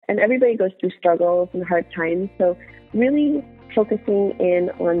and everybody goes through struggles and hard times. So really focusing in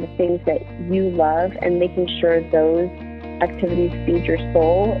on the things that you love and making sure those activities feed your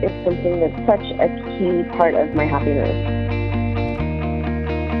soul is something that's such a key part of my happiness.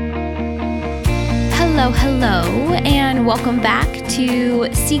 Hello, and welcome back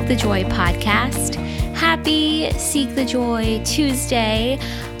to Seek the Joy podcast. Happy Seek the Joy Tuesday.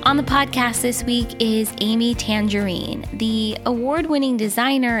 On the podcast this week is Amy Tangerine, the award-winning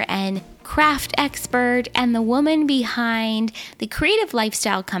designer and craft expert and the woman behind the creative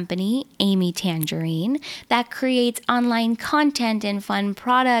lifestyle company, Amy Tangerine, that creates online content and fun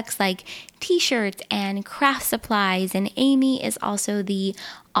products like t-shirts and craft supplies. And Amy is also the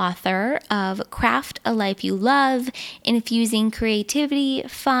author of Craft a Life You Love, infusing creativity,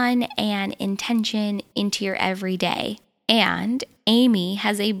 fun, and intention into your everyday. And Amy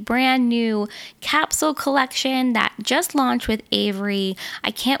has a brand new capsule collection that just launched with Avery. I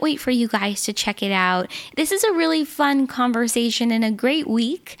can't wait for you guys to check it out. This is a really fun conversation and a great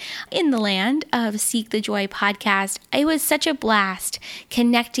week in the land of Seek the Joy podcast. It was such a blast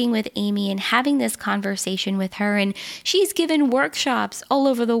connecting with Amy and having this conversation with her. And she's given workshops all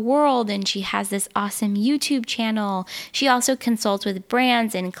over the world, and she has this awesome YouTube channel. She also consults with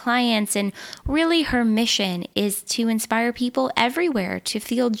brands and clients, and really her mission is to inspire people everywhere to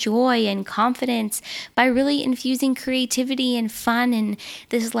feel joy and confidence by really infusing creativity and fun and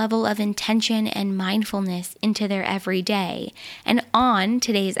this level of intention and mindfulness into their everyday. And on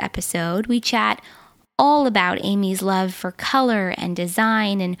today's episode, we chat all about Amy's love for color and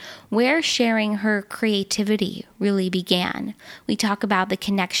design and where sharing her creativity really began. We talk about the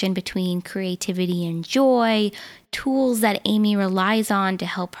connection between creativity and joy, tools that Amy relies on to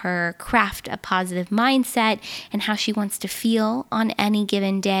help her craft a positive mindset, and how she wants to feel on any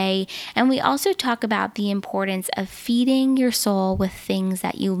given day. And we also talk about the importance of feeding your soul with things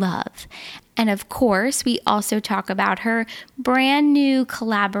that you love. And of course, we also talk about her brand new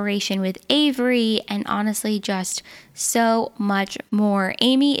collaboration with Avery, and honestly, just so much more.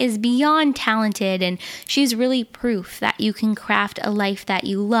 Amy is beyond talented, and she's really proof that you can craft a life that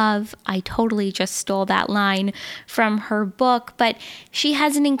you love. I totally just stole that line from her book, but she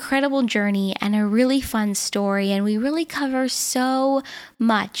has an incredible journey and a really fun story, and we really cover so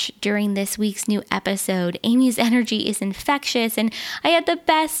much during this week's new episode. Amy's energy is infectious, and I had the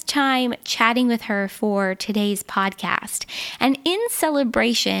best time chatting with her for today's podcast. And in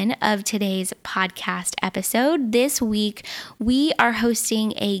celebration of today's podcast episode, this week we are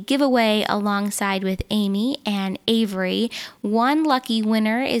hosting a giveaway alongside with Amy and Avery. One lucky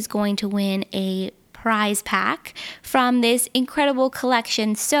winner is going to win a prize pack from this incredible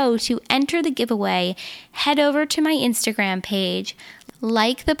collection. So to enter the giveaway, head over to my Instagram page,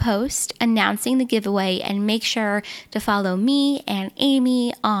 like the post announcing the giveaway, and make sure to follow me and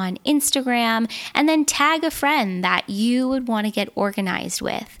Amy on Instagram, and then tag a friend that you would want to get organized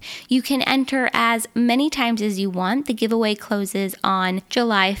with. You can enter as many times as you want. The giveaway closes on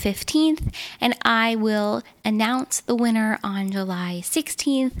July 15th, and I will announce the winner on July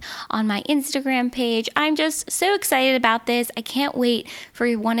 16th on my Instagram page. I'm just so excited about this. I can't wait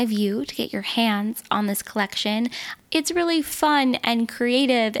for one of you to get your hands on this collection. It's really fun and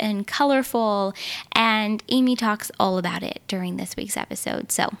creative and colorful, and Amy talks all about it during this week's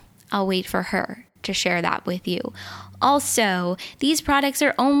episode, so I'll wait for her to share that with you. Also, these products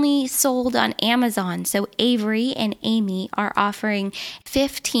are only sold on Amazon, so Avery and Amy are offering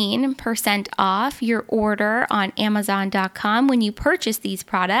 15% off your order on Amazon.com when you purchase these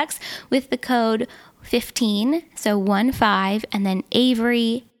products with the code 15, so 15, and then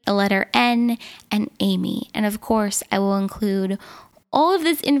Avery, the letter N, and Amy. And of course, I will include all of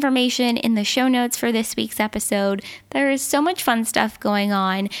this information in the show notes for this week's episode. There is so much fun stuff going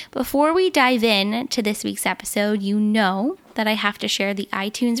on. Before we dive in to this week's episode, you know that I have to share the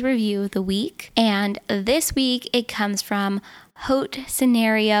iTunes review of the week. And this week it comes from Haute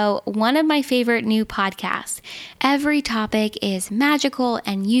Scenario, one of my favorite new podcasts. Every topic is magical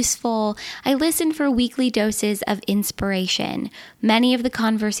and useful. I listen for weekly doses of inspiration. Many of the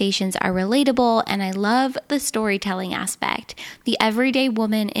conversations are relatable, and I love the storytelling aspect. The everyday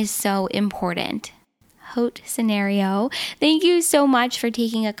woman is so important. Haute Scenario. Thank you so much for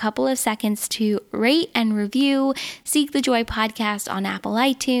taking a couple of seconds to rate and review Seek the Joy podcast on Apple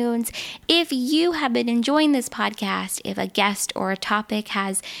iTunes. If you have been enjoying this podcast, if a guest or a topic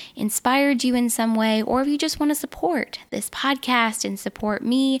has inspired you in some way, or if you just want to support this podcast and support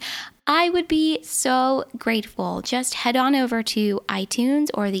me, I would be so grateful. Just head on over to iTunes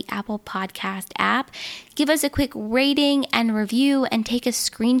or the Apple Podcast app. Give us a quick rating and review and take a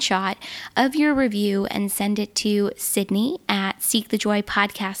screenshot of your review and send it to Sydney at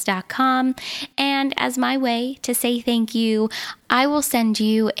seekthejoypodcast.com. And as my way to say thank you, I will send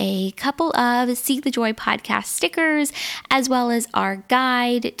you a couple of Seek the Joy podcast stickers, as well as our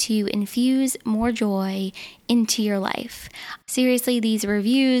guide to infuse more joy into your life. Seriously, these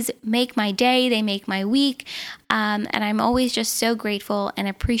reviews make my day, they make my week, and I'm always just so grateful and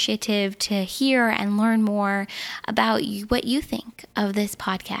appreciative to hear and learn more about what you think of this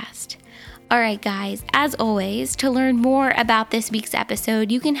podcast. All right, guys, as always, to learn more about this week's episode,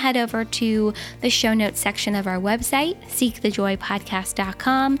 you can head over to the show notes section of our website,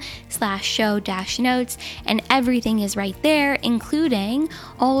 seekthejoypodcast.com/show-notes, and everything is right there, including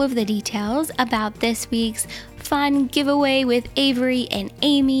all of the details about this week's fun giveaway with Avery and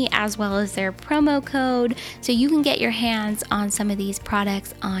Amy, as well as their promo code, so you can get your hands on some of these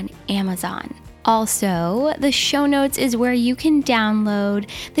products on Amazon. Also, the show notes is where you can download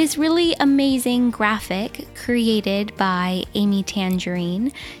this really amazing graphic created by Amy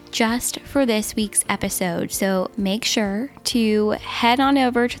Tangerine just for this week's episode. So make sure to head on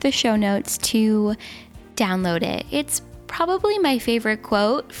over to the show notes to download it. It's probably my favorite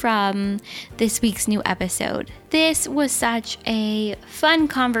quote from this week's new episode. This was such a fun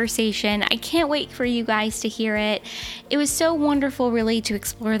conversation. I can't wait for you guys to hear it. It was so wonderful, really, to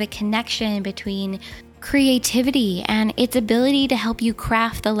explore the connection between creativity and its ability to help you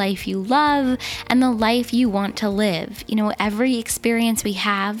craft the life you love and the life you want to live. You know, every experience we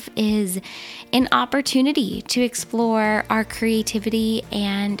have is an opportunity to explore our creativity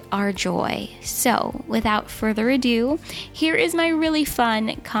and our joy. So, without further ado, here is my really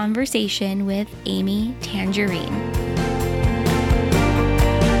fun conversation with Amy Tangerine.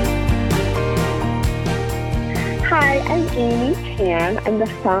 Hi, I'm Amy Tan. I'm the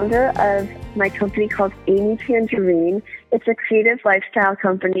founder of my company called Amy Tangerine. It's a creative lifestyle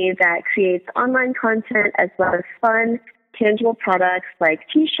company that creates online content as well as fun, tangible products like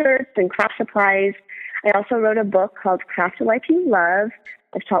t-shirts and craft supplies. I also wrote a book called Craft a Life You Love.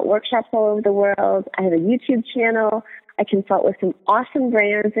 I've taught workshops all over the world. I have a YouTube channel. I consult with some awesome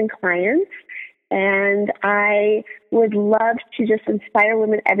brands and clients. And I would love to just inspire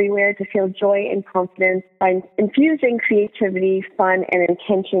women everywhere to feel joy and confidence by infusing creativity, fun, and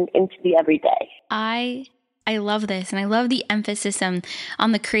intention into the everyday. I love this, and I love the emphasis on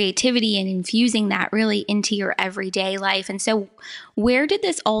the creativity and infusing that really into your everyday life. And so where did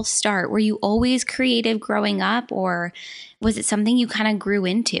this all start? Were you always creative growing up, or was it something you kind of grew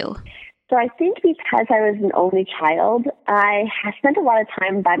into? So I think because I was an only child, I spent a lot of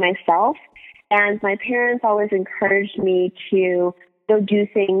time by myself. And my parents always encouraged me to go do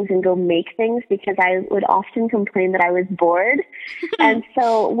things and go make things because I would often complain that I was bored. And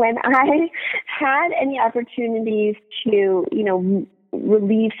so when I had any opportunities to,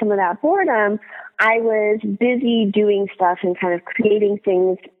 relieve some of that boredom, I was busy doing stuff and kind of creating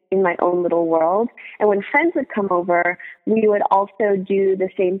things in my own little world. And when friends would come over, we would also do the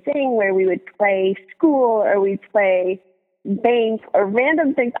same thing where we would play school or we'd play bank or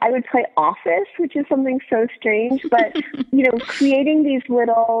random things. I would play Office, which is something so strange, but, creating these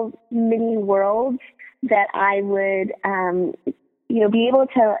little mini worlds that I would, be able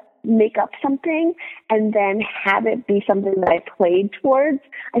to make up something and then have it be something that I played towards.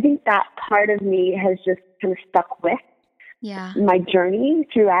 I think that part of me has just kind of stuck with my journey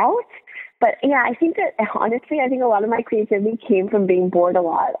throughout. But yeah, I think that honestly, a lot of my creativity came from being bored a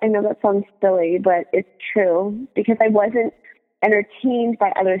lot. I know that sounds silly, but it's true because I wasn't entertained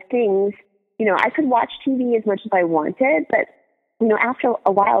by other things. I could watch TV as much as I wanted, but after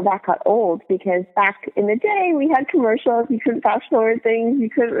a while that got old because back in the day we had commercials. You couldn't fast forward things. You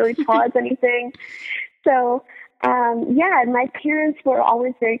couldn't really pause anything. So my parents were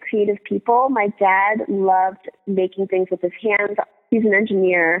always very creative people. My dad loved making things with his hands. He's an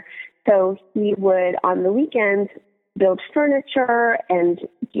engineer. So he would, on the weekends, build furniture and,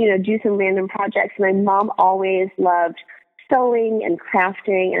 do some random projects. My mom always loved sewing and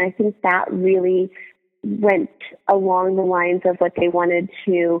crafting, and I think that really went along the lines of what they wanted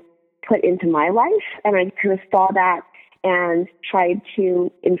to put into my life. And I kind of saw that and tried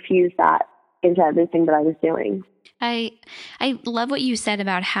to infuse that into everything that I was doing. I love what you said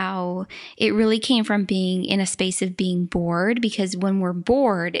about how it really came from being in a space of being bored, because when we're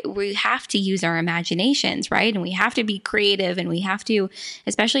bored, we have to use our imaginations, right? And we have to be creative, and we have to,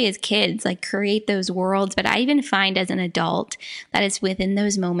 especially as kids, like create those worlds. But I even find as an adult that it's within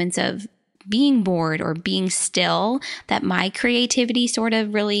those moments of being bored or being still that my creativity sort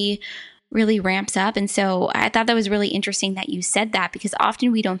of really ramps up. And so I thought that was really interesting that you said that, because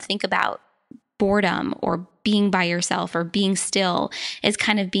often we don't think about boredom or being by yourself or being still as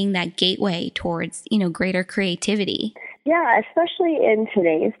kind of being that gateway towards, greater creativity. Yeah, especially in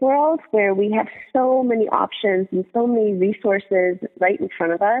today's world where we have so many options and so many resources right in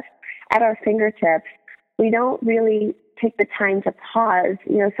front of us at our fingertips. We don't really take the time to pause.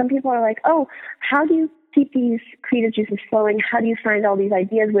 Some people are like, oh, how do you keep these creative juices flowing? How do you find all these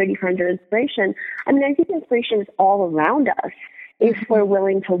ideas? Where do you find your inspiration? I mean, I think inspiration is all around us if we're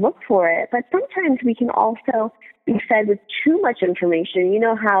willing to look for it. But sometimes we can also be fed with too much information. You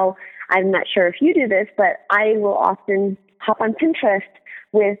know how, I'm not sure if you do this, but I will often hop on Pinterest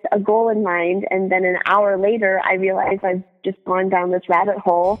with a goal in mind, and then an hour later I realize I've just gone down this rabbit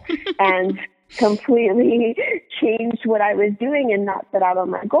hole and completely changed what I was doing and not set out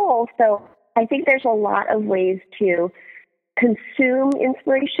on my goal. So I think there's a lot of ways to consume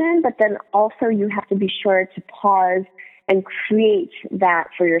inspiration, but then also you have to be sure to pause and create that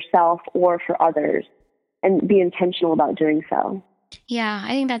for yourself or for others and be intentional about doing so. Yeah,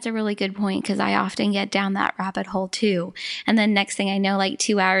 I think that's a really good point, because I often get down that rabbit hole too. And then next thing I know, like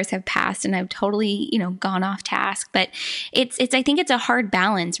 2 hours have passed and I've totally, gone off task. But I think it's a hard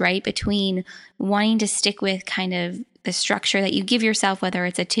balance, right? Between wanting to stick with kind of the structure that you give yourself, whether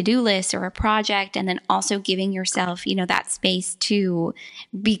it's a to-do list or a project, and then also giving yourself, that space to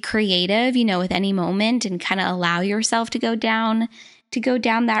be creative, with any moment and kind of allow yourself to go down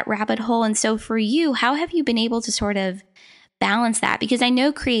that rabbit hole. And so for you, how have you been able to sort of balance that? Because I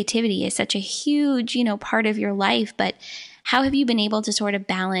know creativity is such a huge, part of your life, but how have you been able to sort of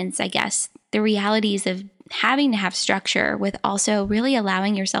balance, I guess, the realities of having to have structure with also really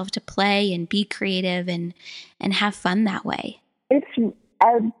allowing yourself to play and be creative and have fun that way? It's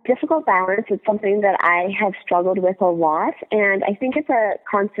a difficult balance. It's something that I have struggled with a lot, and I think it's a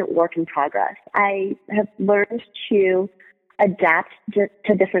constant work in progress. I have learned to adapt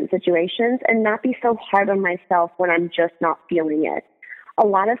to different situations and not be so hard on myself when I'm just not feeling it. A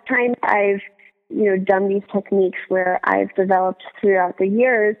lot of times I've, done these techniques where I've developed throughout the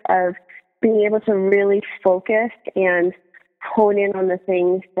years of being able to really focus and hone in on the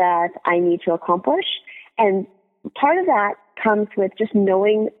things that I need to accomplish. And part of that comes with just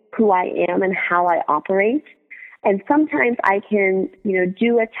knowing who I am and how I operate. And sometimes I can,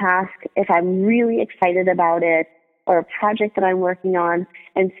 do a task if I'm really excited about it, or a project that I'm working on,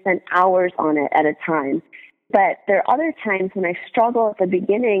 and spend hours on it at a time. But there are other times when I struggle at the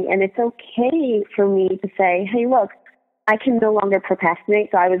beginning, and it's okay for me to say, hey, look, I can no longer procrastinate.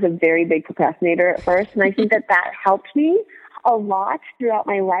 So I was a very big procrastinator at first, and I think that helped me a lot throughout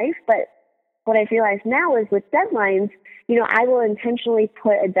my life. But what I've realized now is with deadlines, I will intentionally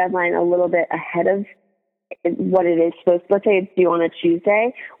put a deadline a little bit ahead of what it is supposed to. Let's say it's due on a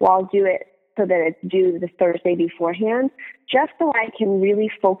Tuesday. Well, I'll do it so that it's due the Thursday beforehand, just so I can really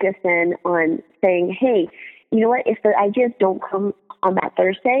focus in on saying, hey, you know what, if the ideas don't come on that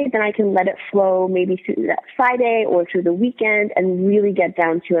Thursday, then I can let it flow maybe through that Friday or through the weekend and really get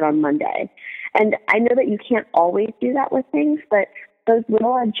down to it on Monday. And I know that you can't always do that with things, but those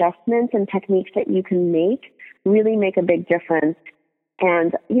little adjustments and techniques that you can make really make a big difference.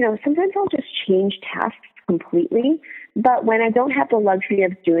 And, sometimes I'll just change tasks completely. But when I don't have the luxury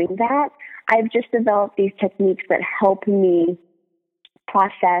of doing that, I've just developed these techniques that help me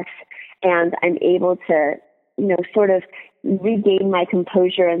process, and I'm able to, sort of regain my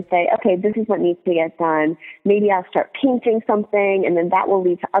composure and say, okay, this is what needs to get done. Maybe I'll start painting something, and then that will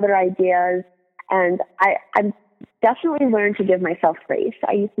lead to other ideas. And I've definitely learned to give myself grace.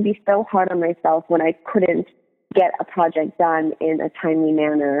 I used to be so hard on myself when I couldn't get a project done in a timely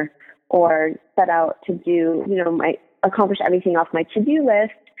manner, or set out to do, accomplish everything off my to-do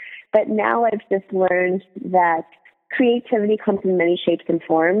list. But now I've just learned that creativity comes in many shapes and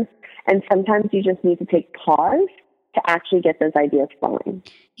forms, and sometimes you just need to take pause to actually get those ideas flowing.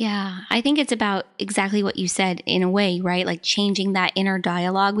 Yeah, I think it's about exactly what you said in a way, right? Like changing that inner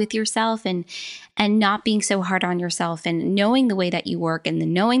dialogue with yourself and not being so hard on yourself, and knowing the way that you work and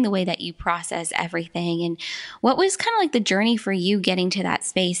knowing the way that you process everything. And what was kind of like the journey for you getting to that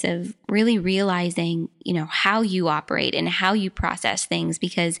space of really realizing, how you operate and how you process things?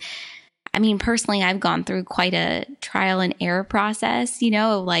 Because I mean, personally, I've gone through quite a trial and error process,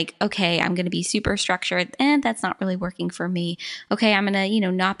 like, okay, I'm going to be super structured, and that's not really working for me. Okay, I'm going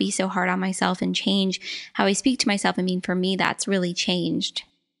to, not be so hard on myself and change how I speak to myself. I mean, for me, that's really changed.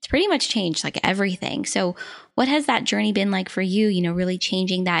 It's pretty much changed like everything. So what has that journey been like for you, really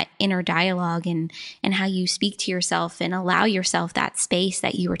changing that inner dialogue and how you speak to yourself and allow yourself that space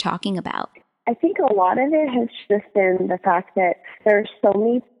that you were talking about? I think a lot of it has just been the fact that there are so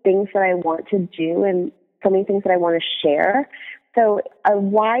many things that I want to do and so many things that I want to share. So a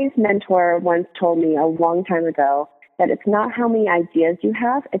wise mentor once told me a long time ago that it's not how many ideas you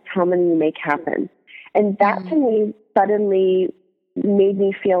have, it's how many you make happen. And that to me suddenly made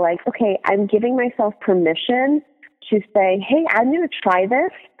me feel like, okay, I'm giving myself permission to say, hey, I'm going to try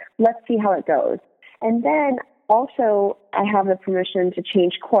this. Let's see how it goes. And then also I have the permission to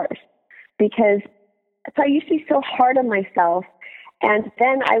change course, because so I used to be so hard on myself. And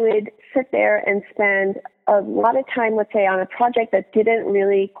then I would sit there and spend a lot of time, let's say, on a project that didn't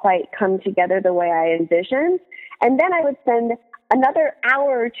really quite come together the way I envisioned. And then I would spend another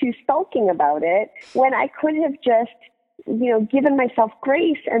hour or two sulking about it when I could have just, given myself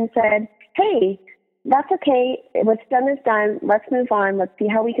grace and said, hey, that's okay. What's done is done. Let's move on. Let's see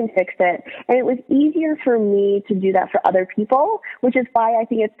how we can fix it. And it was easier for me to do that for other people, which is why I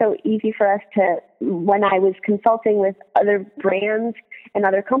think it's so easy for us to, when I was consulting with other brands and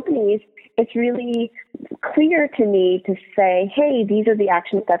other companies, it's really clear to me to say, hey, these are the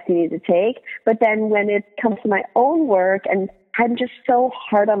action steps you need to take. But then when it comes to my own work, and I'm just so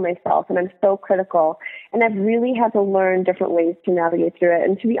hard on myself and I'm so critical, and I've really had to learn different ways to navigate through it.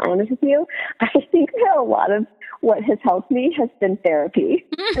 And to be honest with you, I think that a lot of what has helped me has been therapy.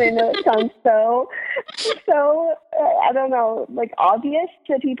 And I know it sounds so I don't know, like obvious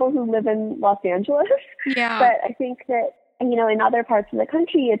to people who live in Los Angeles. Yeah. But I think that, in other parts of the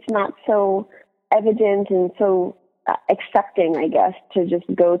country, it's not so evident and so accepting, I guess, to just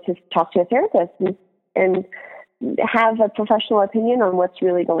go to talk to a therapist and have a professional opinion on what's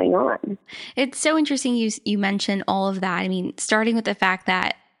really going on. It's so interesting you mentioned all of that. I mean, starting with the fact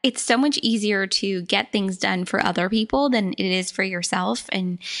that it's so much easier to get things done for other people than it is for yourself.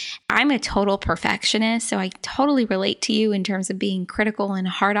 And I'm a total perfectionist, so I totally relate to you in terms of being critical and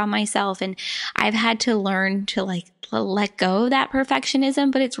hard on myself. And I've had to learn to let go of that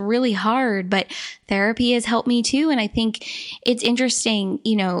perfectionism, but it's really hard. But therapy has helped me too. And I think it's interesting,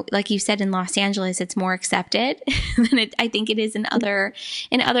 like you said, in Los Angeles, it's more accepted than I think it is in other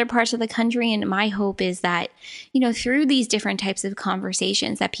parts of the country. And my hope is that, through these different types of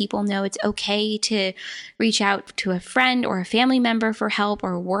conversations, that people know it's okay to reach out to a friend or a family member for help,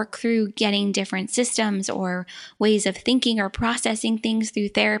 or work through getting different systems or ways of thinking or processing things through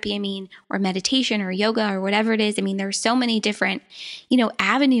therapy. I mean, or meditation or yoga or whatever it is. I mean, there's so many different,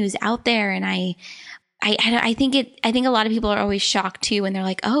 avenues out there. And I think a lot of people are always shocked too when they're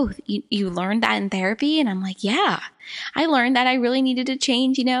like, oh, you learned that in therapy? And I'm like, yeah, I learned that I really needed to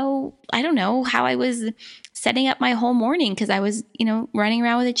change, I don't know how I was setting up my whole morning, because I was, running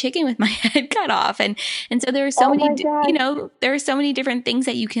around with a chicken with my head cut off. And so there are so there are so many different things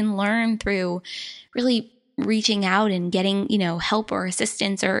that you can learn through really reaching out and getting, help or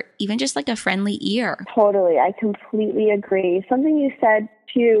assistance, or even just like a friendly ear. Totally. I completely agree. Something you said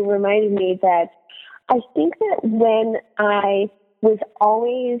too reminded me that I think that when I was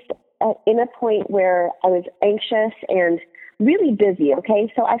always in a point where I was anxious and really busy,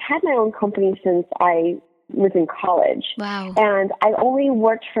 okay? So I've had my own company since I was in college. Wow. And I only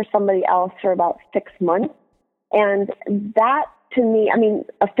worked for somebody else for about 6 months. And that, to me,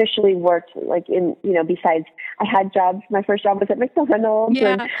 officially worked besides I had jobs. My first job was at McDonald's,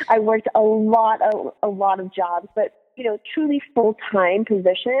 and I worked a lot of jobs, but truly full-time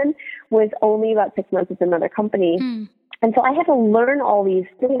position was only about 6 months with another company. And so I had to learn all these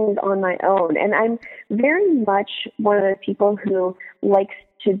things on my own. And I'm very much one of the people who likes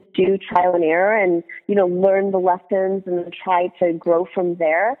to do trial and error and, learn the lessons and try to grow from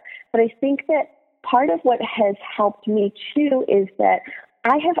there. But I think that part of what has helped me too is that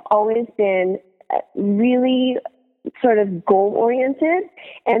I have always been really sort of goal-oriented.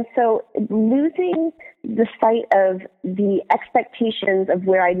 And so losing the sight of the expectations of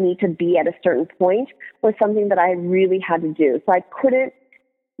where I need to be at a certain point was something that I really had to do. So I couldn't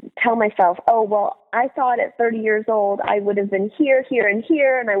tell myself, oh, well, I thought at 30 years old I would have been here, here, and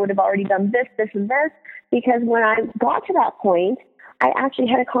here, and I would have already done this, this, and this. Because when I got to that point, I actually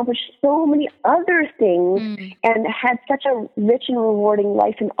had accomplished so many other things and had such a rich and rewarding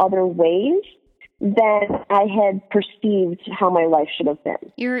life in other ways than I had perceived how my life should have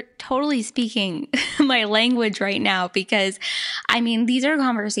been. You're totally speaking my language right now, because these are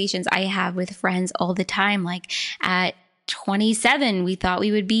conversations I have with friends all the time, like at 27, we thought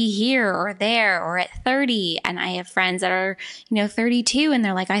we would be here or there, or at 30. And I have friends that are, 32, and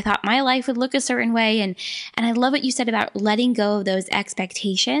they're like, I thought my life would look a certain way. And I love what you said about letting go of those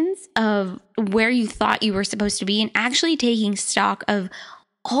expectations of where you thought you were supposed to be and actually taking stock of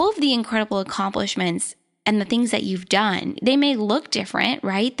all of the incredible accomplishments and the things that you've done. They may look different,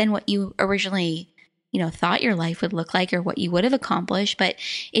 right, than what you originally thought your life would look like or what you would have accomplished, but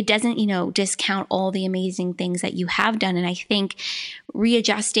it doesn't, discount all the amazing things that you have done. And I think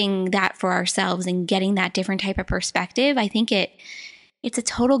readjusting that for ourselves and getting that different type of perspective, I think it's a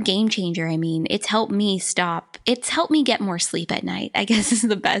total game changer. I mean, it's helped me get more sleep at night, I guess is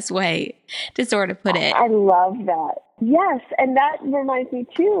the best way to sort of put it. I love that. Yes. And that reminds me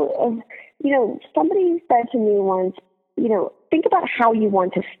too of, somebody said to me once, think about how you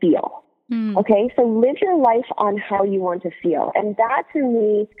want to feel. Okay, so live your life on how you want to feel. And that to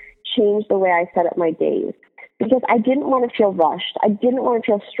me changed the way I set up my days, because I didn't want to feel rushed. I didn't want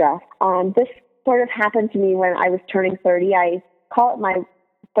to feel stressed. This sort of happened to me when I was turning 30. I call it my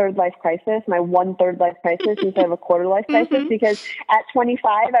third life crisis, my 1/3 life crisis instead of a quarter life crisis, because at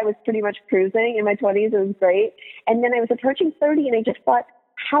 25, I was pretty much cruising. In my 20s, it was great. And then I was approaching 30 and I just thought,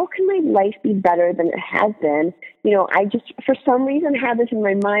 how can my life be better than it has been? I just, for some reason, had this in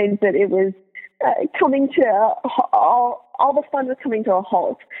my mind that it was coming to all the fun was coming to a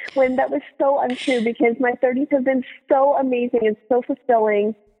halt, when that was so untrue, because my 30s have been so amazing and so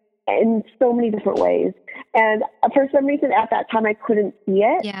fulfilling in so many different ways. And for some reason at that time, I couldn't see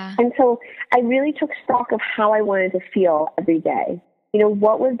it. Yeah. And so I really took stock of how I wanted to feel every day.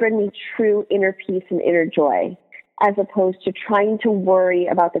 What would bring me true inner peace and inner joy, as opposed to trying to worry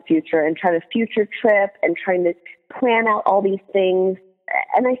about the future and trying to future trip and trying to plan out all these things.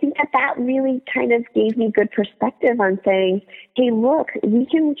 And I think that really kind of gave me good perspective on saying, hey, look, we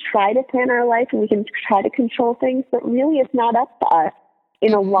can try to plan our life and we can try to control things, but really it's not up to us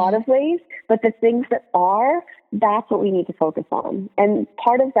in a lot of ways. But the things that are, that's what we need to focus on. And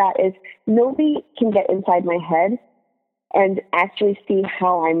part of that is nobody can get inside my head and actually see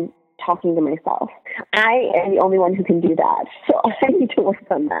how I'm talking to myself. I am the only one who can do that. So I need to work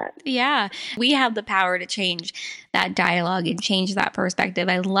on that. Yeah. We have the power to change that dialogue and change that perspective.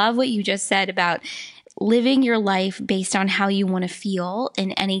 I love what you just said about living your life based on how you want to feel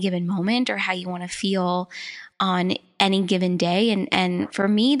in any given moment, or how you want to feel on any given day. And for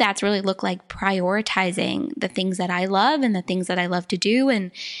me, that's really looked like prioritizing the things that I love and the things that I love to do,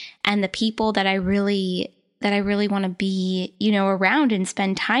 and the people that I really want to be, around and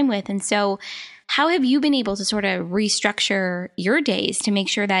spend time with. And so how have you been able to sort of restructure your days to make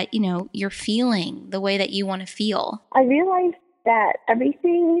sure that, you're feeling the way that you want to feel? I realized that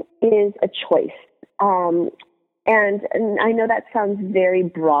everything is a choice. And I know that sounds very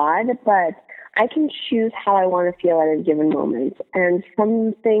broad, but I can choose how I want to feel at a given moment. And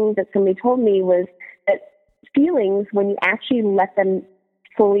something that somebody told me was that feelings, when you actually let them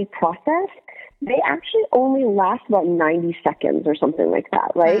fully process, they actually only last about 90 seconds or something like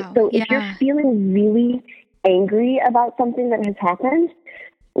that, right? Wow. So if you're feeling really angry about something that has happened,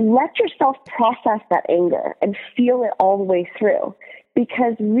 let yourself process that anger and feel it all the way through.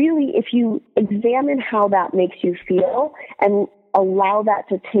 Because really, if you examine how that makes you feel and allow that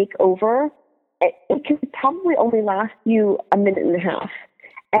to take over, it could probably only last you a minute and a half.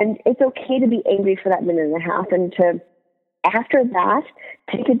 And it's okay to be angry for that minute and a half, and to, after that,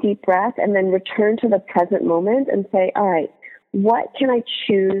 take a deep breath and then return to the present moment and say, all right, what can I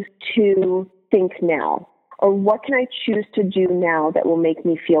choose to think now? Or what can I choose to do now that will make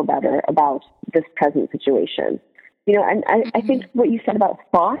me feel better about this present situation? And I think what you said about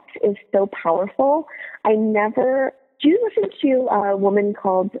thoughts is so powerful. Do you listen to a woman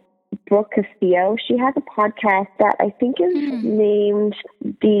called Brooke Castillo? She has a podcast that I think is named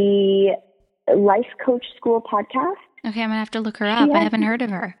the Life Coach School Podcast. Okay, I'm going to have to look her up. I haven't heard of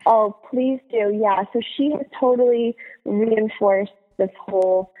her. Oh, please do. Yeah. So she has totally reinforced this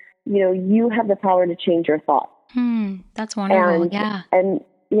whole, you have the power to change your thoughts. That's wonderful.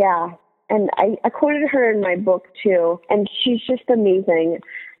 And I quoted her in my book too, and she's just amazing.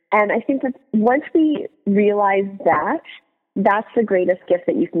 And I think that once we realize that, that's the greatest gift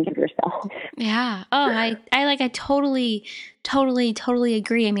that you can give yourself. Yeah. Oh, I totally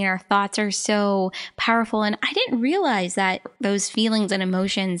agree. I mean, our thoughts are so powerful, and I didn't realize that those feelings and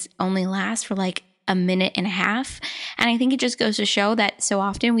emotions only last for like a minute and a half. And I think it just goes to show that so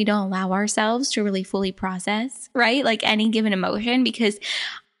often we don't allow ourselves to really fully process, right? Like any given emotion, because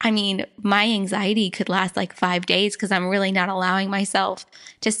my anxiety could last like 5 days because I'm really not allowing myself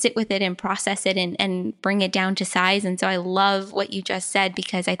to sit with it and process it and bring it down to size. And so I love what you just said,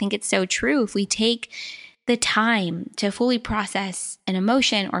 because I think it's so true. If we take the time to fully process an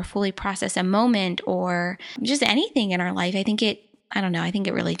emotion or fully process a moment or just anything in our life, I think it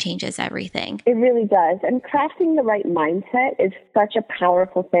really changes everything. It really does. And crafting the right mindset is such a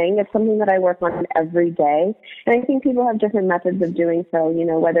powerful thing. It's something that I work on every day. And I think people have different methods of doing so,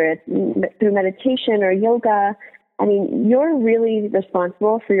 whether it's through meditation or yoga. I mean, you're really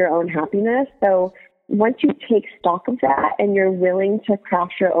responsible for your own happiness. So once you take stock of that and you're willing to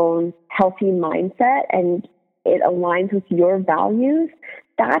craft your own healthy mindset and it aligns with your values,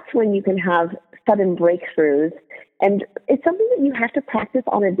 that's when you can have sudden breakthroughs. And it's something that you have to practice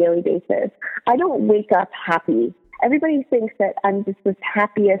on a daily basis. I don't wake up happy. Everybody thinks that I'm just this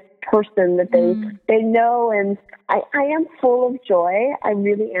happiest person that they know, and I am full of joy. I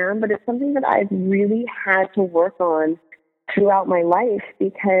really am, but it's something that I've really had to work on throughout my life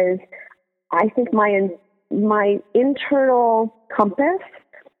because I think my internal compass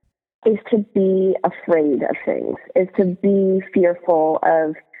is to be afraid of things, is to be fearful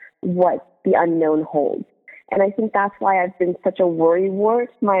of what the unknown holds. And I think that's why I've been such a worrywart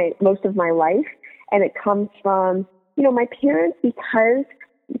most of my life. And it comes from, my parents, because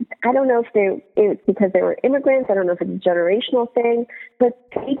I don't know if it's because they were immigrants. I don't know if it's a generational thing, but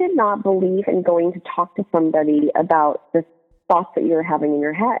they did not believe in going to talk to somebody about the thoughts that you were having in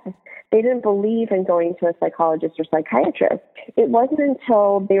your head. They didn't believe in going to a psychologist or psychiatrist. It wasn't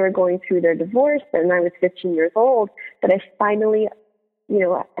until they were going through their divorce and I was 15 years old that I finally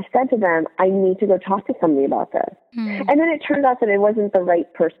I said to them, I need to go talk to somebody about this. And then it turned out that it wasn't the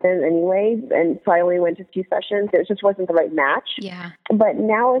right person anyway. And so I only went to 2 sessions. It just wasn't the right match. Yeah. But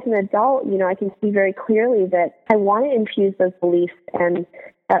now as an adult, I can see very clearly that I want to infuse those beliefs and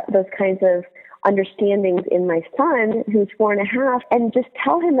those kinds of understandings in my son, who's 4.5, and just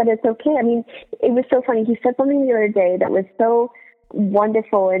tell him that it's okay. I mean, it was so funny. He said something the other day that was so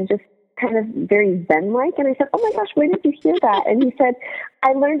wonderful and just kind of very Zen-like. And I said, oh my gosh, where did you hear that? And he said,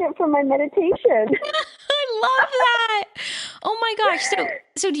 I learned it from my meditation. I love that. Oh my gosh.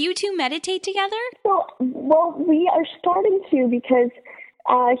 So do you two meditate together? Well, we are starting to because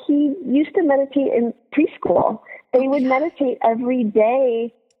he used to meditate in preschool. They would meditate every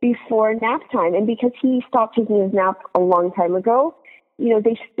day before nap time. And because he stopped taking his nap a long time ago,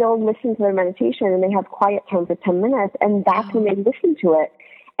 they still listen to their meditation and they have quiet time for 10 minutes. And that's when they listen to it.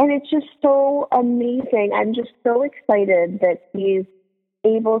 And it's just so amazing. I'm just so excited that he's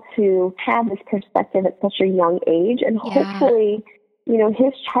able to have this perspective at such a young age. And hopefully,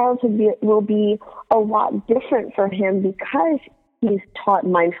 his childhood will be a lot different for him because he's taught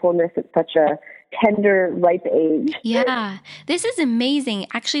mindfulness at such a tender, ripe age. Yeah, this is amazing.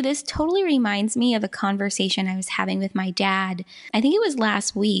 Actually, this totally reminds me of a conversation I was having with my dad. I think it was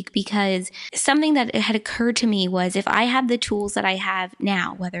last week, because something that had occurred to me was if I have the tools that I have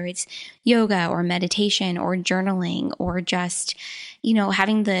now, whether it's yoga or meditation or journaling or just,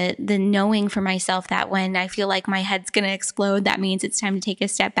 having the knowing for myself that when I feel like my head's going to explode, that means it's time to take a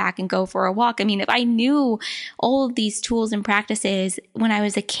step back and go for a walk. I mean, if I knew all of these tools and practices when I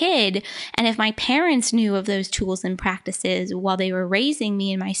was a kid, and if my parents knew of those tools and practices while they were raising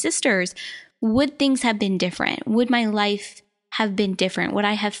me and my sisters, would things have been different? Would my life have been different? Would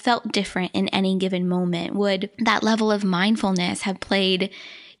I have felt different in any given moment? Would that level of mindfulness have played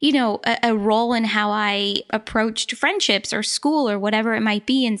a role in how I approached friendships or school or whatever it might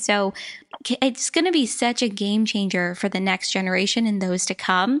be? And so it's going to be such a game changer for the next generation and those to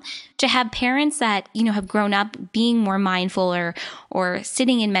come, to have parents that, have grown up being more mindful or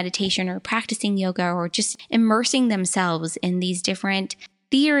sitting in meditation or practicing yoga or just immersing themselves in these different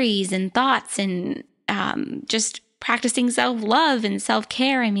theories and thoughts and just practicing self-love and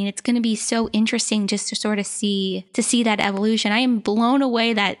self-care. I mean, it's going to be so interesting just to sort of see that evolution. I am blown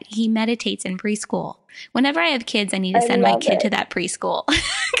away that he meditates in preschool. Whenever I have kids, I need to send my kid to that preschool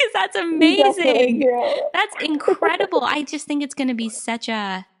because that's amazing. That's incredible. I just think it's going to be such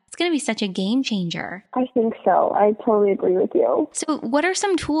a game changer. I think so. I totally agree with you. So what are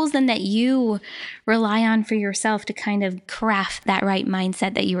some tools then that you rely on for yourself to kind of craft that right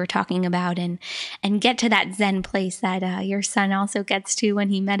mindset that you were talking about and get to that Zen place that your son also gets to when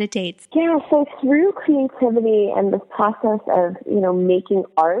he meditates? Yeah, so through creativity and the process of, making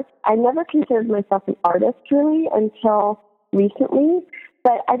art, I never considered myself an artist really until recently,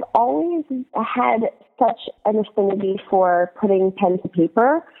 but I've always had such an affinity for putting pen to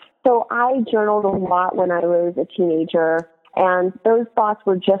paper. So I journaled a lot when I was a teenager, and those thoughts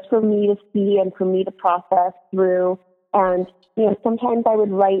were just for me to see and for me to process through. And, sometimes I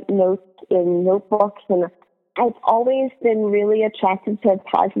would write notes in notebooks, and I've always been really attracted to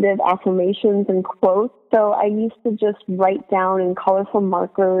positive affirmations and quotes. So I used to just write down in colorful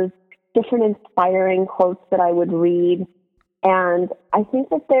markers, different inspiring quotes that I would read. And I think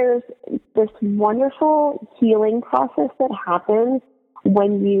that there's this wonderful healing process that happens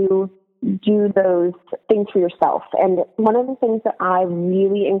when you do those things for yourself. And one of the things that I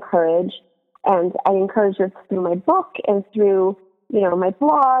really encourage, and I encourage this through my book and through, my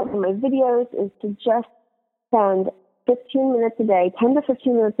blog and my videos, is to just spend 15 minutes a day, 10 to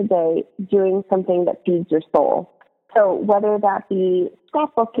 15 minutes a day, doing something that feeds your soul. So whether that be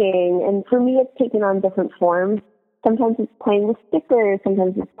scrapbooking, and for me, it's taken on different forms. Sometimes it's playing with stickers,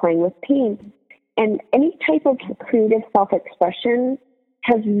 sometimes it's playing with paint. And any type of creative self-expression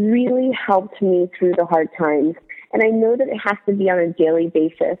has really helped me through the hard times. And I know that it has to be on a daily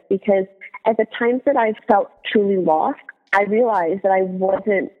basis, because at the times that I felt truly lost, I realized that I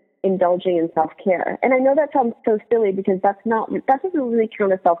wasn't indulging in self-care. And I know that sounds so silly, because that doesn't really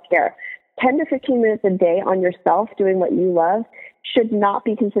count as self-care. 10 to 15 minutes a day on yourself doing what you love should not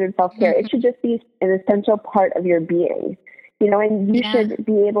be considered self-care. It should just be an essential part of your being. And you should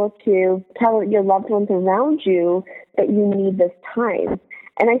be able to tell your loved ones around you that you need this time.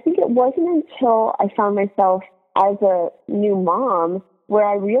 And I think it wasn't until I found myself as a new mom where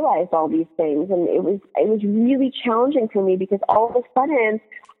I realized all these things. And it was really challenging for me, because all of a sudden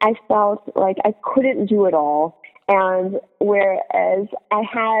I felt like I couldn't do it all. And whereas I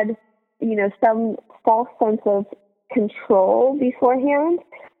had, some false sense of control beforehand,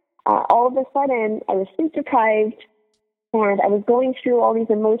 all of a sudden I was sleep deprived and I was going through all these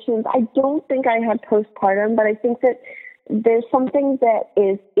emotions. I don't think I had postpartum, but I think that there's something that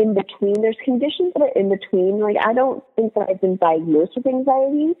is in between. There's conditions that are in between. Like, I don't think that I've been diagnosed with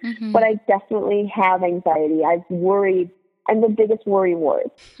anxiety, but I definitely have anxiety. I've worried. I'm the biggest worry ward.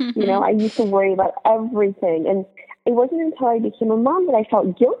 I used to worry about everything. And it wasn't until I became a mom that I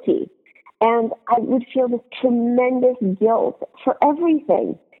felt guilty. And I would feel this tremendous guilt for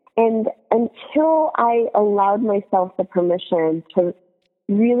everything. And until I allowed myself the permission to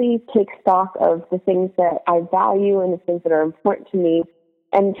really take stock of the things that I value and the things that are important to me,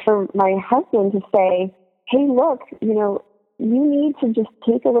 and for my husband to say, hey, look, you need to just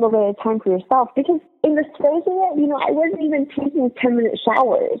take a little bit of time for yourself. Because in the throes of it, I wasn't even taking 10-minute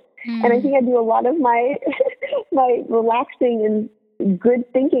showers. And I think I do a lot of my my relaxing and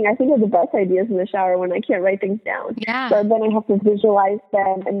good thinking. I think of the best ideas in the shower when I can't write things down. Yeah. So then I have to visualize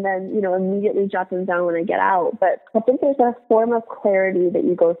them and then, immediately jot them down when I get out. But I think there's a form of clarity that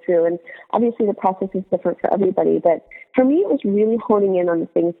you go through. And obviously the process is different for everybody. But for me, it was really honing in on the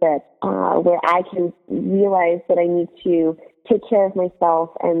things that, where I can realize that I need to take care of myself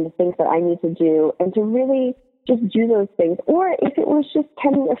and the things that I need to do, and to really just do those things. Or if it was just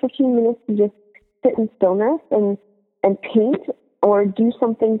 10 or 15 minutes to just sit in stillness and paint, or do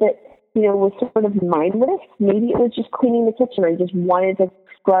something that, was sort of mindless. Maybe it was just cleaning the kitchen. I just wanted to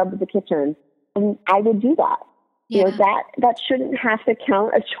scrub the kitchen, and I would do that. Yeah. That shouldn't have to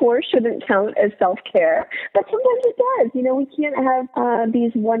count. A chore shouldn't count as self-care, but sometimes it does. We can't have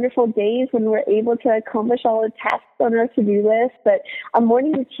these wonderful days when we're able to accomplish all the tasks on our to-do list. But a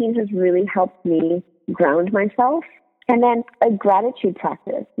morning routine has really helped me ground myself. And then a gratitude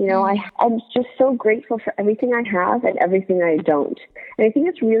practice. I'm just so grateful for everything I have and everything I don't. And I think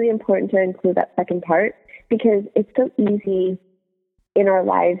it's really important to include that second part, because it's so easy in our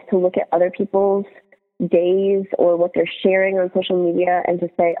lives to look at other people's days or what they're sharing on social media and to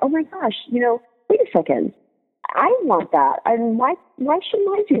say, oh my gosh, wait a second. I want that. And why shouldn't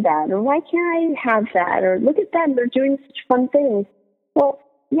I do that? Or why can't I have that? Or look at them. They're doing such fun things. Well,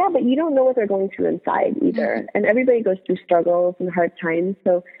 yeah, but you don't know what they're going through inside either. And everybody goes through struggles and hard times.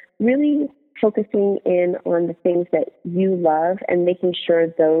 So really focusing in on the things that you love and making sure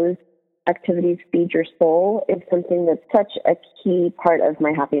those activities feed your soul is something that's such a key part of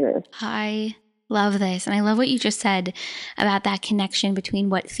my happiness. I love this. And I love what you just said about that connection between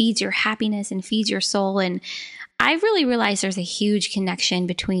what feeds your happiness and feeds your soul. And I really realized there's a huge connection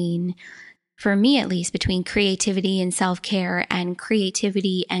between, for me at least, between creativity and self-care and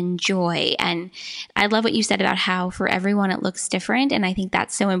creativity and joy. And I love what you said about how for everyone it looks different. And I think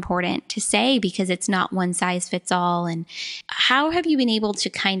that's so important to say, because it's not one size fits all. And how have you been able to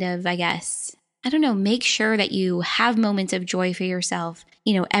kind of, make sure that you have moments of joy for yourself,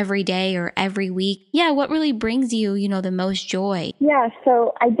 every day or every week? Yeah. What really brings you, the most joy? Yeah.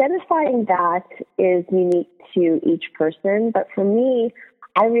 So identifying that is unique to each person. But for me,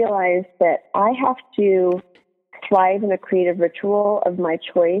 I realized that I have to thrive in a creative ritual of my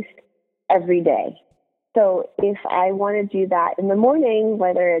choice every day. So if I want to do that in the morning,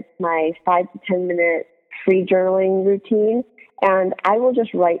 whether it's my 5 to 10 minute free journaling routine, and I will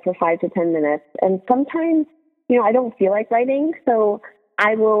just write for 5 to 10 minutes. And sometimes, I don't feel like writing. So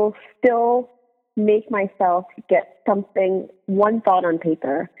I will still make myself get one thought on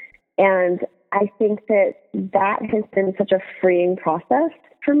paper. And I think that has been such a freeing process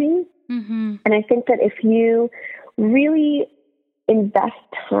for me. Mm-hmm. And I think that if you really invest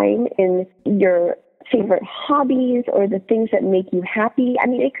time in your favorite hobbies or the things that make you happy, I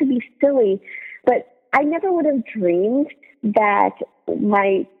mean, it could be silly, but I never would have dreamed that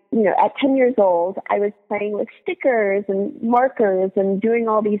at 10 years old, I was playing with stickers and markers and doing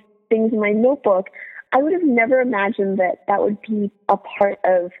all these things in my notebook. I would have never imagined that would be a part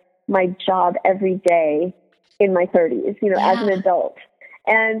of my job every day in my 30s, as an adult.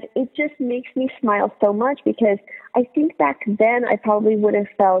 And it just makes me smile so much because I think back then I probably would have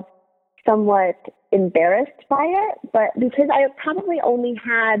felt somewhat embarrassed by it, but because I probably only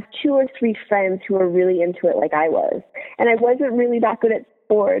had 2 or 3 friends who were really into it like I was. And I wasn't really that good at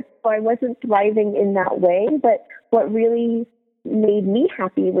sports, so I wasn't thriving in that way. But what really made me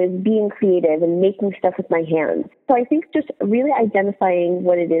happy was being creative and making stuff with my hands. So I think just really identifying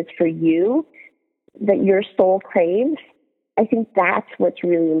what it is for you that your soul craves, I think that's what's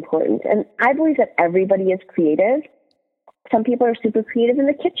really important. And I believe that everybody is creative. Some people are super creative in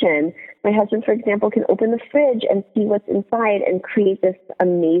the kitchen. My husband, for example, can open the fridge and see what's inside and create this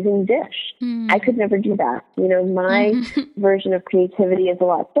amazing dish. I could never do that. My version of creativity is a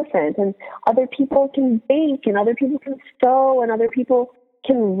lot different. And other people can bake, and other people can sew, and other people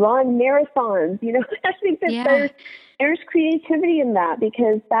can run marathons. I think that there's creativity in that,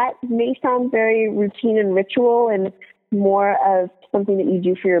 because that may sound very routine and ritual and more of something that you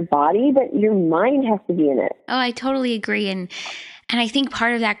do for your body, but your mind has to be in it. Oh, I totally agree. And I think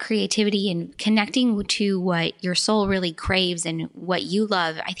part of that creativity and connecting to what your soul really craves and what you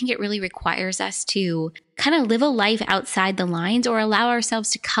love, I think it really requires us to kind of live a life outside the lines, or allow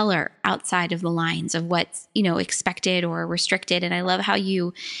ourselves to color outside of the lines of what's, expected or restricted. And I love how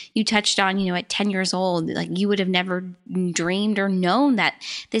you touched on, at 10 years old, like you would have never dreamed or known that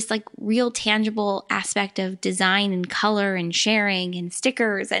this like real tangible aspect of design and color and sharing and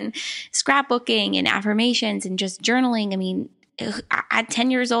stickers and scrapbooking and affirmations and just journaling. I mean, at 10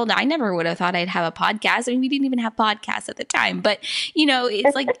 years old, I never would have thought I'd have a podcast. I mean, we didn't even have podcasts at the time, but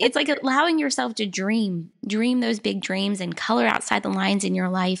it's like allowing yourself to dream those big dreams and color outside the lines in your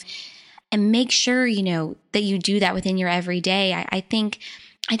life, and make sure, that you do that within your everyday. I think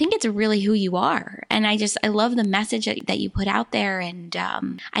it's really who you are. And I love the message that you put out there. And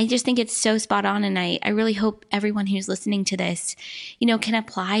I just think it's so spot on. And I really hope everyone who's listening to this, can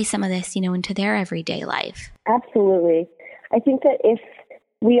apply some of this, into their everyday life. Absolutely. I think that if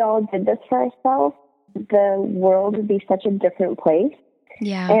we all did this for ourselves, the world would be such a different place.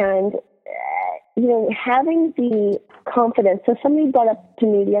 Yeah. And, having the confidence. So somebody brought up to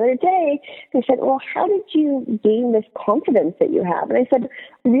me the other day, they said, well, how did you gain this confidence that you have? And I said,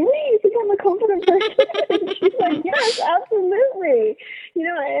 really? You think I'm a confident person? And she's like, yes, absolutely.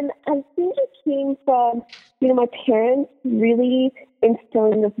 And I think it came from, my parents really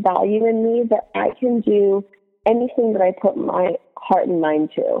instilling this value in me that I can do anything that I put my heart and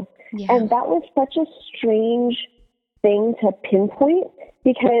mind to. Yeah. And that was such a strange thing to pinpoint,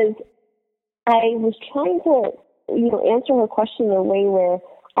 because I was trying to, answer her question in a way where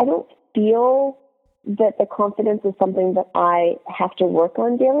I don't feel that the confidence is something that I have to work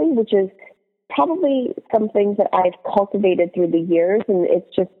on daily, which is probably some things that I've cultivated through the years, and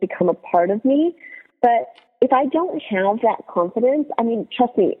it's just become a part of me. But if I don't have that confidence, I mean,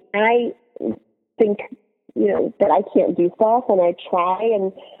 trust me, I think that I can't do stuff, and I try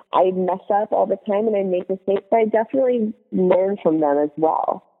and I mess up all the time and I make mistakes, but I definitely learn from them as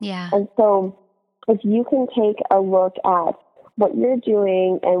well. Yeah. And so if you can take a look at what you're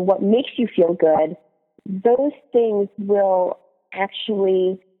doing and what makes you feel good, those things will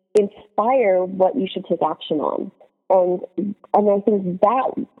actually inspire what you should take action on. And I think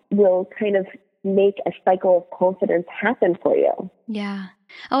that will kind of make a cycle of confidence happen for you. Yeah.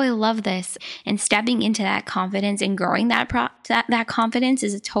 Oh, I love this. And stepping into that confidence and growing that confidence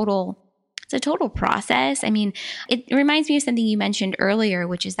is a total process. I mean, it reminds me of something you mentioned earlier,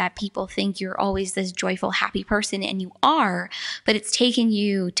 which is that people think you're always this joyful, happy person, and you are, but it's taken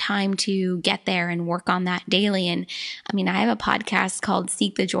you time to get there and work on that daily. And I mean, I have a podcast called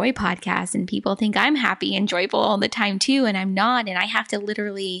Seek the Joy Podcast, and people think I'm happy and joyful all the time too, and I'm not. And I have to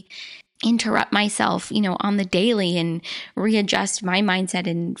literally interrupt myself, on the daily and readjust my mindset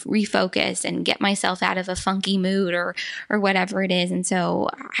and refocus and get myself out of a funky mood or whatever it is. And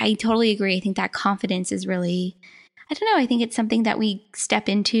so I totally agree. I think that confidence is really, I don't know, I think it's something that we step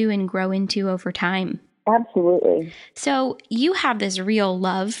into and grow into over time. Absolutely. So you have this real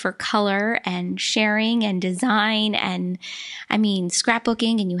love for color and sharing and design and, I mean,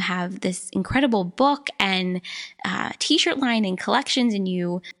 scrapbooking, and you have this incredible book and t-shirt line and collections, and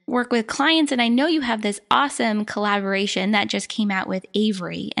you work with clients. And I know you have this awesome collaboration that just came out with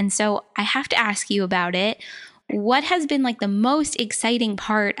Avery. And so I have to ask you about it. What has been like the most exciting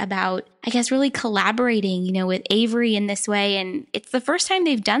part about, I guess, really collaborating, with Avery in this way? And it's the first time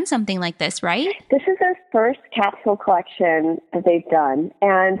they've done something like this, right? This is their first capsule collection that they've done.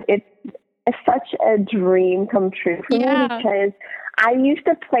 And it's such a dream come true for me because I used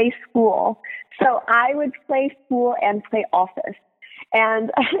to play school. So I would play school and play office.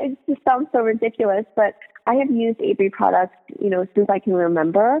 And it just sounds so ridiculous, but I have used Avery products, since I can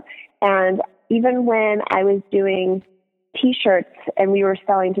remember. And even when I was doing T-shirts and we were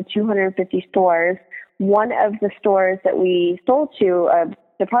selling to 250 stores, one of the stores that we sold to, a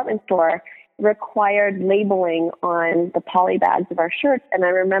department store, required labeling on the poly bags of our shirts. And I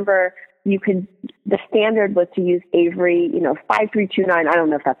remember the standard was to use Avery, 5329. I don't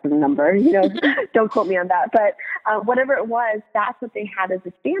know if that's the number, don't quote me on that. But whatever it was, that's what they had as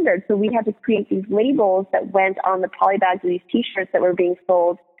a standard. So we had to create these labels that went on the poly bags of these T-shirts that were being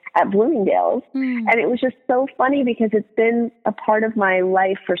sold at Bloomingdale's. And it was just so funny because it's been a part of my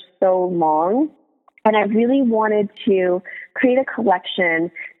life for so long. And I really wanted to create a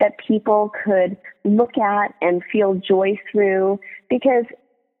collection that people could look at and feel joy through, because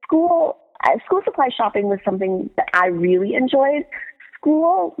school supply shopping was something that I really enjoyed.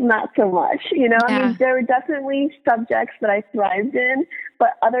 School, not so much. I mean, there were definitely subjects that I thrived in,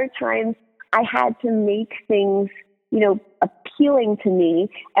 but other times I had to make things appealing to me.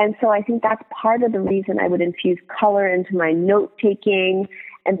 And so I think that's part of the reason I would infuse color into my note taking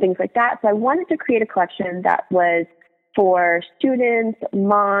and things like that. So I wanted to create a collection that was for students,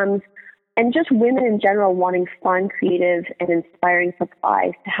 moms, and just women in general wanting fun, creative, and inspiring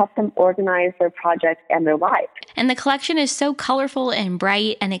supplies to help them organize their projects and their lives. And the collection is so colorful and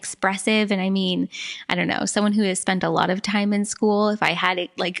bright and expressive. And I mean, I don't know, someone who has spent a lot of time in school, if I had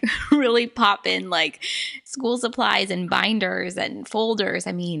it like really pop in like school supplies and binders and folders,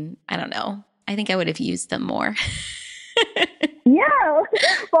 I mean, I don't know. I think I would have used them more. Yeah.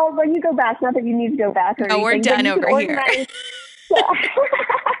 Well, when you go back, not that you need to go back or anything. Oh, we're done over here.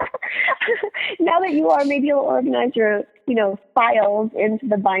 Now that you are, maybe you'll organize your, files into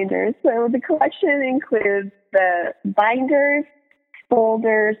the binders. So the collection includes the binders,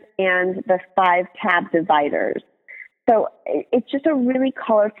 folders, and the 5-tab dividers. So it's just a really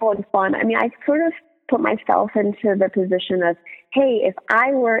colorful and fun. I mean, I sort of put myself into the position of, hey, if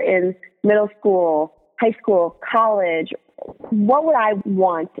I were in middle school, high school, college, what would I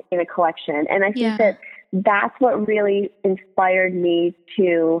want in a collection? And I think that's what really inspired me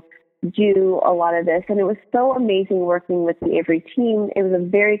to do a lot of this. And it was so amazing working with the Avery team. It was a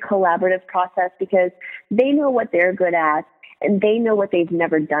very collaborative process because they know what they're good at and they know what they've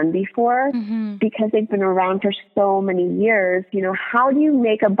never done before because they've been around for so many years. How do you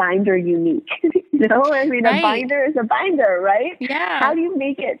make a binder unique? I mean, a binder is a binder, right? Yeah. How do you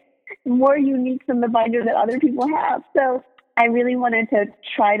make it more unique than the binder that other people have? So I really wanted to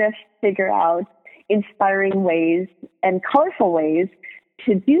try to figure out inspiring ways and colorful ways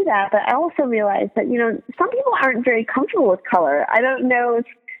to do that. But I also realized that, some people aren't very comfortable with color. I don't know if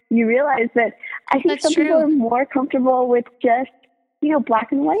you realize that. I think some people are more comfortable with just,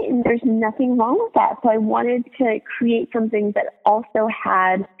 black and white, and there's nothing wrong with that. So I wanted to create something that also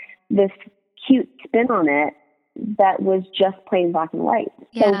had this cute spin on it that was just plain black and white.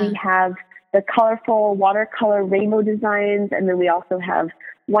 Yeah. So we have the colorful watercolor rainbow designs, and then we also have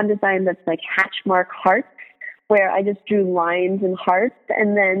one design that's like hatch mark hearts, where I just drew lines and hearts,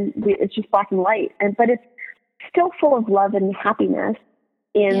 and then it's just black and white. But it's still full of love and happiness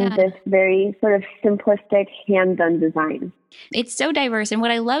in this very sort of simplistic hand-done design. It's so diverse. And what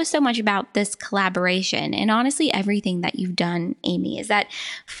I love so much about this collaboration, and honestly everything that you've done, Amy, is that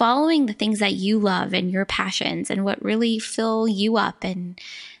following the things that you love and your passions and what really fill you up and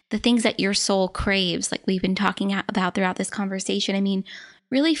the things that your soul craves, like we've been talking about throughout this conversation. I mean,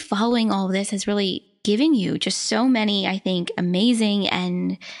 really following all of this has really given you just so many, I think, amazing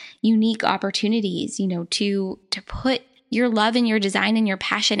and unique opportunities, to put your love and your design and your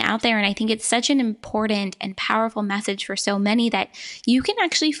passion out there. And I think it's such an important and powerful message for so many that you can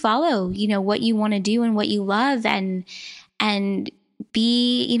actually follow, what you want to do and what you love and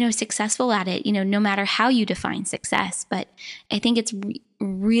be, successful at it, no matter how you define success. But I think it's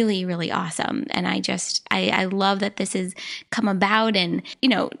really, really awesome. And I love that this has come about. And,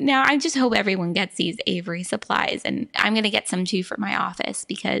 now I just hope everyone gets these Avery supplies, and I'm going to get some too for my office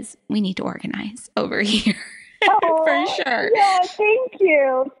because we need to organize over here. Oh, for sure. Yeah, thank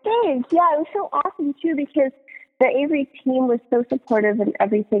you. Thanks. Yeah, it was so awesome too because the Avery team was so supportive in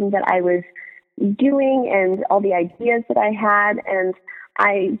everything that I was doing and all the ideas that I had. And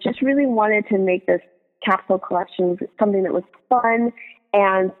I just really wanted to make this capsule collection something that was fun.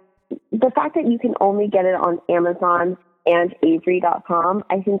 And the fact that you can only get it on Amazon and Avery.com,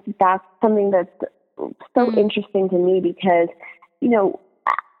 I think that's something that's so interesting to me because,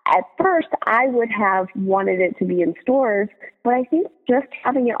 at first I would have wanted it to be in stores, but I think just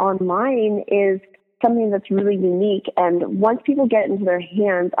having it online is something that's really unique. And once people get it into their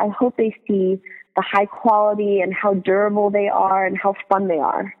hands, I hope they see the high quality and how durable they are and how fun they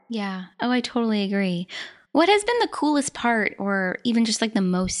are. Yeah. Oh, I totally agree. What has been the coolest part, or even just like the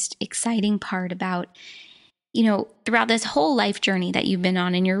most exciting part about, throughout this whole life journey that you've been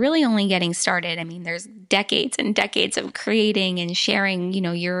on, and you're really only getting started? I mean, there's decades and decades of creating and sharing,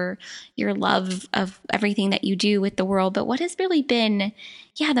 your love of everything that you do with the world. But what has really been,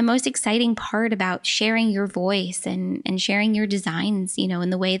 the most exciting part about sharing your voice and sharing your designs, in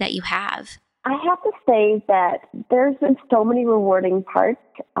the way that you have? I have to say that there's been so many rewarding parts.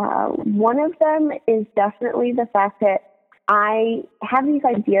 One of them is definitely the fact that I have these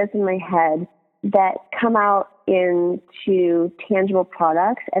ideas in my head that come out into tangible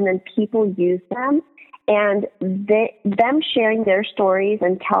products, and then people use them, and them sharing their stories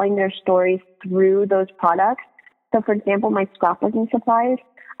and telling their stories through those products. So, for example, my scrapbooking supplies,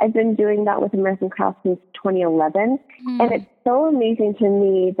 I've been doing that with American Craft since 2011, and it's so amazing to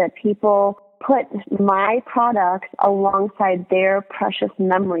me that people put my products alongside their precious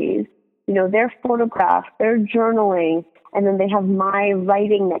memories, their photographs, their journaling, and then they have my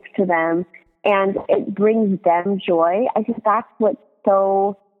writing next to them, and it brings them joy. I think that's what's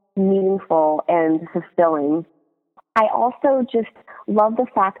so meaningful and fulfilling. I also just love the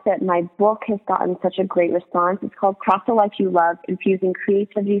fact that my book has gotten such a great response. It's called Craft the Life You Love, Infusing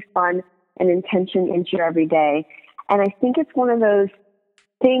Creativity, Fun, and Intention into Your Everyday. And I think it's one of those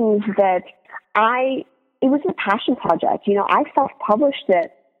things that it was a passion project. I self-published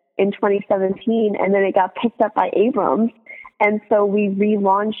it in 2017, and then it got picked up by Abrams. And so we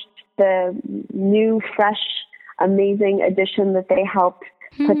relaunched the new, fresh, amazing edition that they helped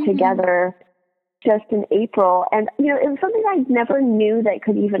put together just in April. And, it was something I never knew that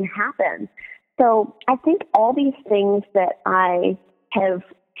could even happen. So I think all these things that I have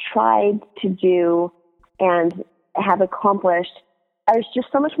tried to do and have accomplished is just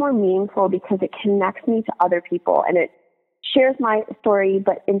so much more meaningful because it connects me to other people, and it shares my story,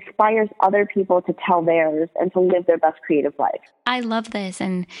 but inspires other people to tell theirs and to live their best creative life. I love this.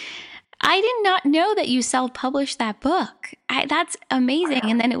 And I did not know that you self-published that book. That's amazing.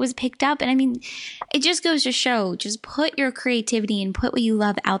 And then it was picked up. And I mean, it just goes to show, just put your creativity and put what you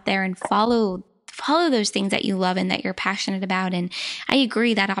love out there and follow those things that you love and that you're passionate about. And I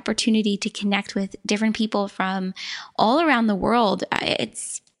agree, that opportunity to connect with different people from all around the world,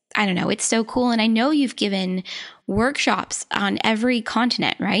 it's so cool. And I know you've given workshops on every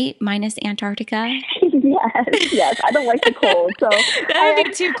continent, right? Minus Antarctica. Yes. I don't like the cold. So that would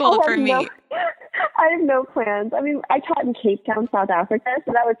be too cold for me. I have no plans. I mean, I taught in Cape Town, South Africa,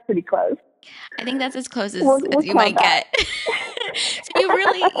 so that was pretty close. I think that's as close as you might get. So you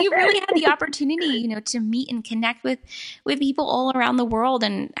really had the opportunity, to meet and connect with people all around the world,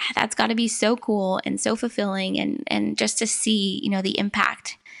 and that's got to be so cool and so fulfilling, and just to see, the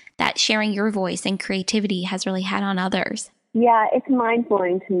impact that sharing your voice and creativity has really had on others. Yeah, it's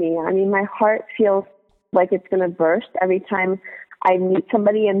mind-blowing to me. I mean, my heart feels like it's going to burst every time I meet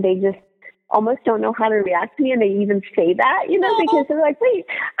somebody and they just almost don't know how to react to me, and they even say that, because they're like, wait,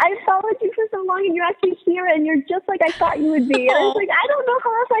 I followed you for so long and you're actually here and you're just like I thought you would be. And I was like, I don't know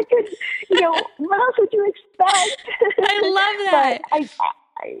how else I could, what else would you expect? I love that. But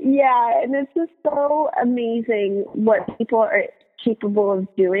and it's just so amazing what people are capable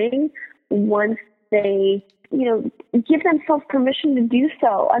of doing once they, give themselves permission to do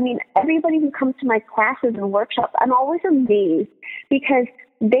so. I mean, everybody who comes to my classes and workshops, I'm always amazed because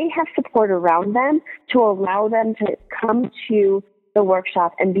they have support around them to allow them to come to the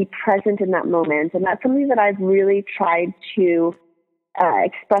workshop and be present in that moment. And that's something that I've really tried to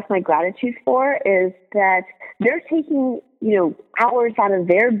express my gratitude for, is that they're taking, hours out of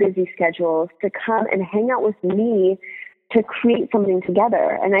their busy schedules to come and hang out with me to create something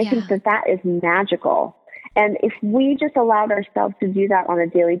together. And I think that is magical. And if we just allowed ourselves to do that on a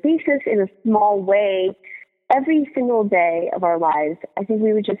daily basis in a small way, every single day of our lives, I think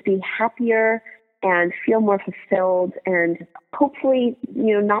we would just be happier and feel more fulfilled and hopefully,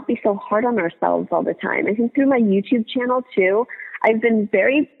 not be so hard on ourselves all the time. I think through my YouTube channel too, I've been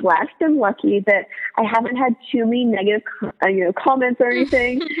very blessed and lucky that I haven't had too many negative, comments or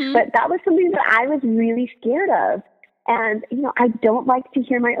anything, but that was something that I was really scared of. And, I don't like to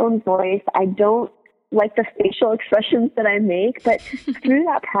hear my own voice. I don't like the facial expressions that I make, but through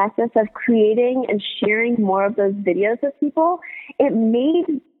that process of creating and sharing more of those videos with people, it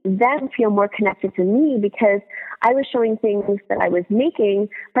made them feel more connected to me because I was showing things that I was making,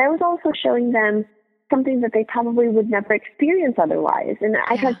 but I was also showing them something that they probably would never experience otherwise. And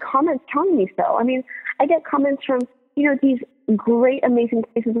I've had comments telling me so. I mean, I get comments from, these great, amazing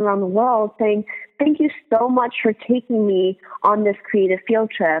places around the world saying, thank you so much for taking me on this creative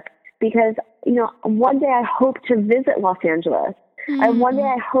field trip because, one day I hope to visit Los Angeles. One day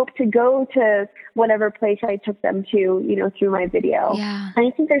I hope to go to whatever place I took them to, through my video. Yeah. And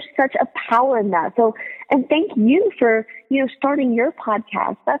I think there's such a power in that. So, and thank you for, starting your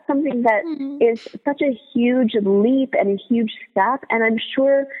podcast. That's something that is such a huge leap and a huge step. And I'm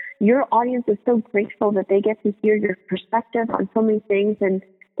sure your audience is so grateful that they get to hear your perspective on so many things and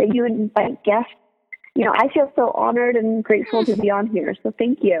that you invite guests. I feel so honored and grateful to be on here. So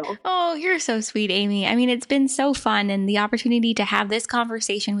thank you. Oh, you're so sweet, Amy. I mean, it's been so fun and the opportunity to have this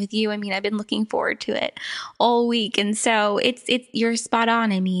conversation with you. I mean, I've been looking forward to it all week. And so you're spot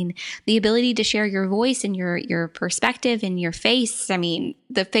on. I mean, the ability to share your voice and your perspective and your face. I mean,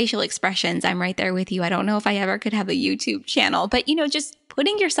 the facial expressions, I'm right there with you. I don't know if I ever could have a YouTube channel, but just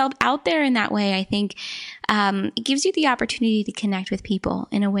putting yourself out there in that way, I think, it gives you the opportunity to connect with people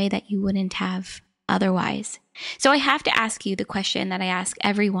in a way that you wouldn't have otherwise. So I have to ask you the question that I ask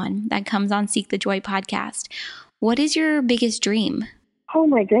everyone that comes on Seek the Joy podcast. What is your biggest dream? Oh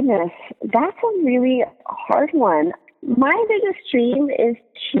my goodness. That's a really hard one. My biggest dream is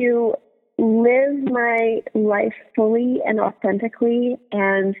to live my life fully and authentically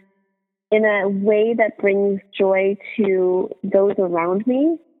and in a way that brings joy to those around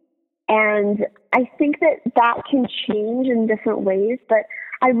me. And I think that can change in different ways, but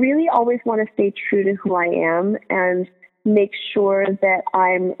I really always want to stay true to who I am and make sure that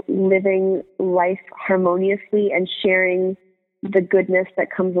I'm living life harmoniously and sharing the goodness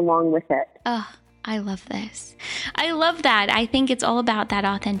that comes along with it. Oh, I love this. I love that. I think it's all about that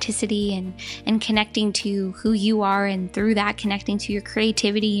authenticity and connecting to who you are, and through that connecting to your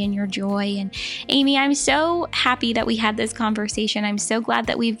creativity and your joy. And Amy, I'm so happy that we had this conversation. I'm so glad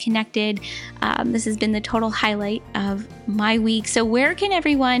that we've connected. This has been the total highlight of my week. So where can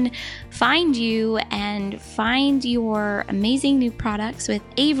everyone find you and find your amazing new products with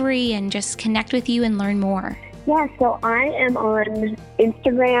Avery and just connect with you and learn more? Yeah, so I am on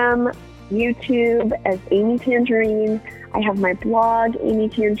Instagram, YouTube as Amy Tangerine. I have my blog,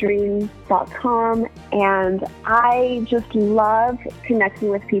 amytangerine.com, and I just love connecting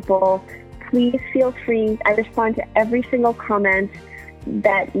with people. Please feel free. I respond to every single comment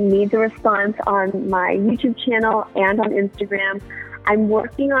that needs a response on my YouTube channel and on Instagram. I'm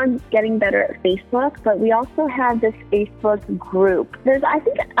working on getting better at Facebook, but we also have this Facebook group. There's, I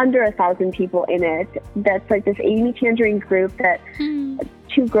think, under 1,000 people in it. That's like this Amy Tangerine group that 2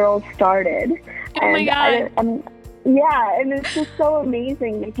 girls started. Oh my God. Yeah, and it's just so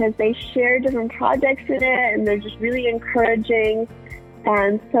amazing because they share different projects in it and they're just really encouraging.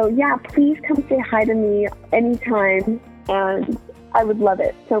 And so, yeah, please come say hi to me anytime, and I would love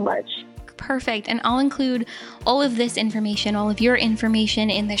it so much. Perfect. And I'll include all of this information, all of your information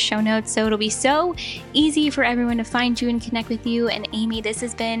in the show notes. So it'll be so easy for everyone to find you and connect with you. And Amy, this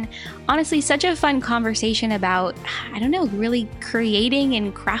has been honestly such a fun conversation about, really creating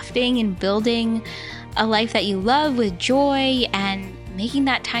and crafting and building a life that you love with joy and making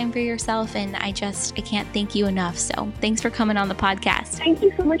that time for yourself. And I can't thank you enough. So thanks for coming on the podcast. Thank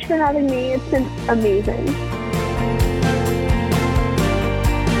you so much for having me. It's been amazing.